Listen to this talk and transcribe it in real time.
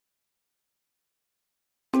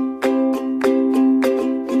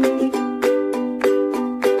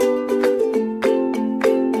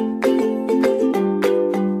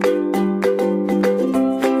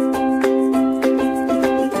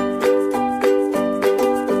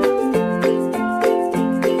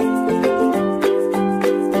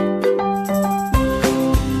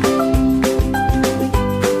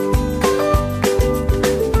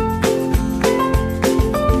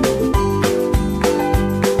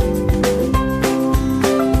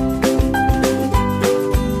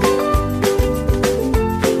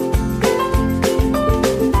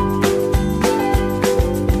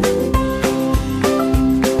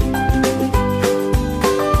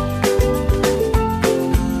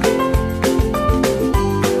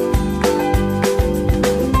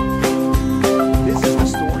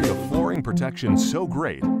protection so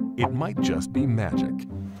great, it might just be magic.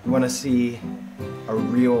 You want to see a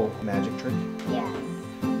real magic trick? Yes.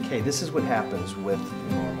 Okay, this is what happens with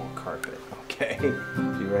normal carpet. Okay,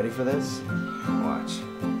 you ready for this? Watch.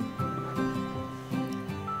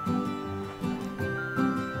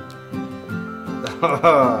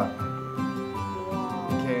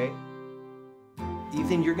 Okay.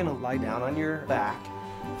 Ethan, you're gonna lie down on your back,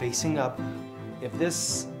 facing up. If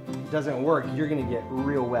this doesn't work, you're gonna get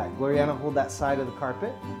real wet. Gloriana, hold that side of the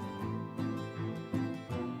carpet.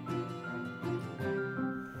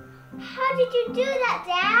 How did you do that,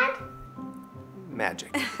 Dad?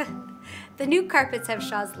 Magic. The new carpets have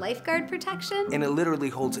Shaw's lifeguard protection. And it literally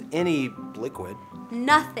holds any liquid.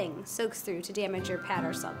 Nothing soaks through to damage your pad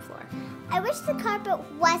or subfloor. I wish the carpet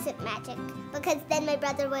wasn't magic, because then my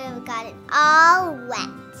brother would have gotten all wet.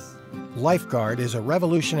 Lifeguard is a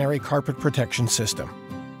revolutionary carpet protection system.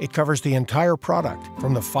 It covers the entire product,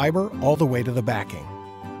 from the fiber all the way to the backing.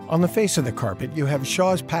 On the face of the carpet, you have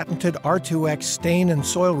Shaw's patented R2X stain and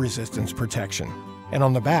soil resistance protection. And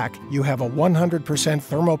on the back, you have a 100%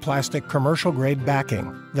 thermoplastic commercial-grade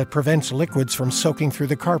backing that prevents liquids from soaking through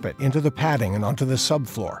the carpet into the padding and onto the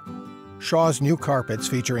subfloor. Shaw's new carpets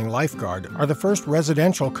featuring Lifeguard are the first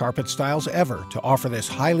residential carpet styles ever to offer this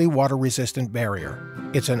highly water-resistant barrier.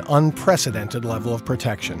 It's an unprecedented level of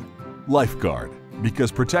protection. Lifeguard,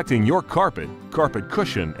 because protecting your carpet, carpet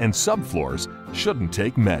cushion, and subfloors shouldn't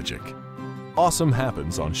take magic. Awesome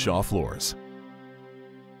happens on Shaw floors.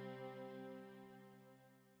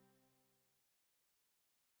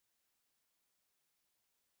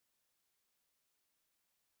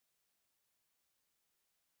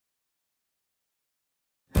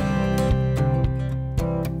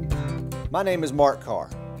 My name is Mark Carr,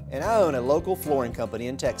 and I own a local flooring company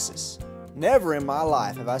in Texas. Never in my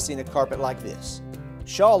life have I seen a carpet like this.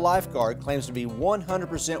 Shaw Lifeguard claims to be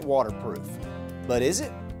 100% waterproof. But is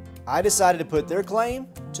it? I decided to put their claim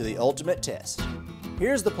to the ultimate test.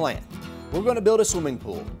 Here's the plan. We're going to build a swimming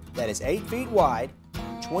pool that is 8 feet wide,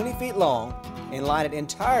 20 feet long, and line it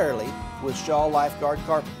entirely with Shaw Lifeguard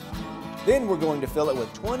carpet. Then we're going to fill it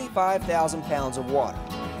with 25,000 pounds of water.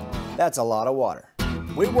 That's a lot of water.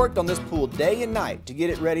 We worked on this pool day and night to get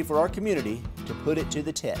it ready for our community to put it to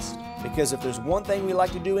the test. Because if there's one thing we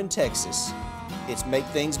like to do in Texas, it's make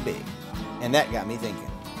things big. And that got me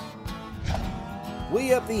thinking.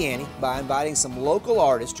 We upped the ante by inviting some local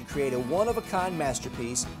artists to create a one-of-a-kind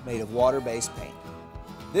masterpiece made of water-based paint.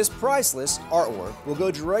 This priceless artwork will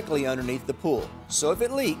go directly underneath the pool, so if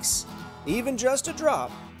it leaks, even just a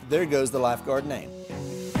drop, there goes the Lifeguard name.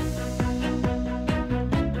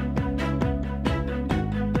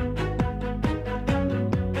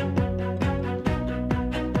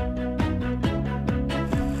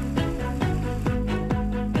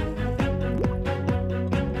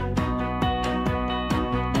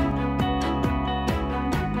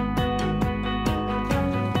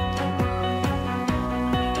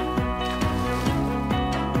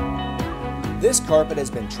 This carpet has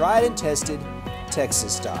been tried and tested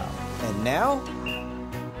Texas style. And now,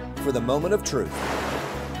 for the moment of truth.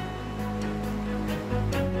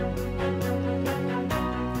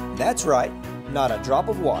 That's right, not a drop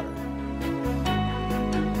of water.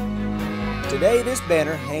 Today, this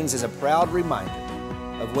banner hangs as a proud reminder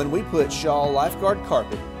of when we put Shaw Lifeguard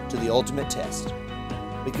carpet to the ultimate test.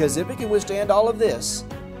 Because if it can withstand all of this,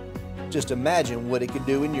 just imagine what it could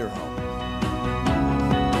do in your home.